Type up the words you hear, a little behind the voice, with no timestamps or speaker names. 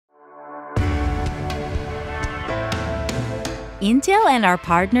Intel and our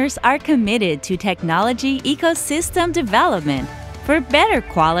partners are committed to technology ecosystem development for better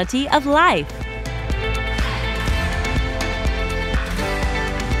quality of life.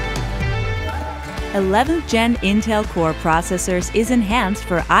 Eleventh Gen Intel Core processors is enhanced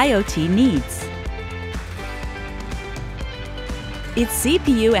for IoT needs. Its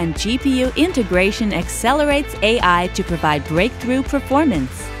CPU and GPU integration accelerates AI to provide breakthrough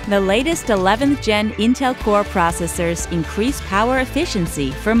performance. The latest 11th Gen Intel Core processors increase power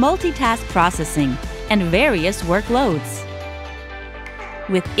efficiency for multitask processing and various workloads.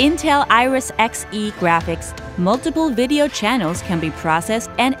 With Intel Iris Xe graphics, multiple video channels can be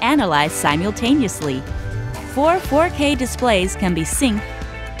processed and analyzed simultaneously. 4 4K displays can be synced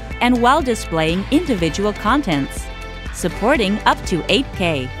and while displaying individual contents, supporting up to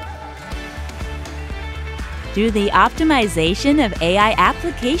 8K. Through the optimization of AI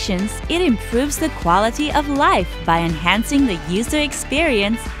applications, it improves the quality of life by enhancing the user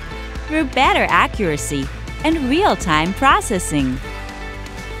experience through better accuracy and real-time processing.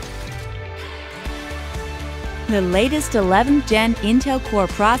 The latest 11th Gen Intel Core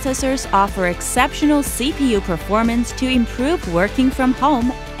processors offer exceptional CPU performance to improve working from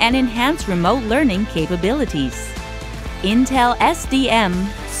home and enhance remote learning capabilities. Intel SDM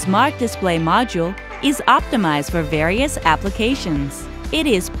Smart Display Module is optimized for various applications. It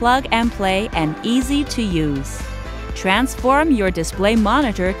is plug-and-play and easy to use. Transform your display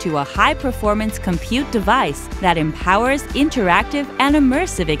monitor to a high-performance compute device that empowers interactive and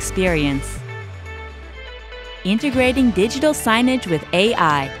immersive experience. Integrating digital signage with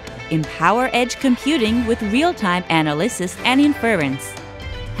AI, empower edge computing with real-time analysis and inference.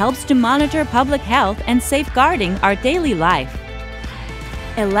 Helps to monitor public health and safeguarding our daily life.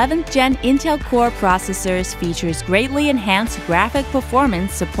 11th Gen Intel Core processors features greatly enhanced graphic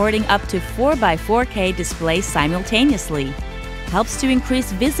performance supporting up to 4x4K displays simultaneously. Helps to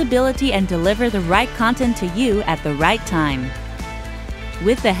increase visibility and deliver the right content to you at the right time.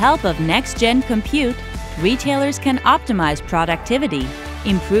 With the help of next-gen compute, retailers can optimize productivity,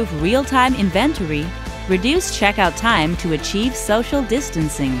 improve real-time inventory, reduce checkout time to achieve social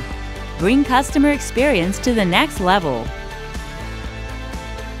distancing, bring customer experience to the next level.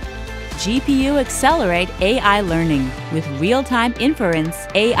 GPU accelerate AI learning. With real-time inference,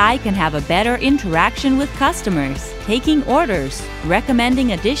 AI can have a better interaction with customers, taking orders,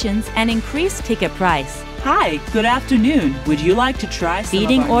 recommending additions, and increase ticket price. Hi, good afternoon. Would you like to try some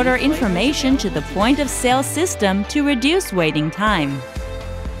Feeding of our order new information to the point-of-sale system to reduce waiting time.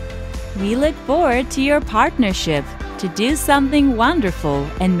 We look forward to your partnership to do something wonderful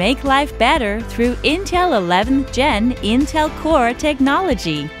and make life better through Intel 11th Gen Intel Core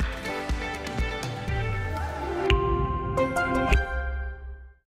technology.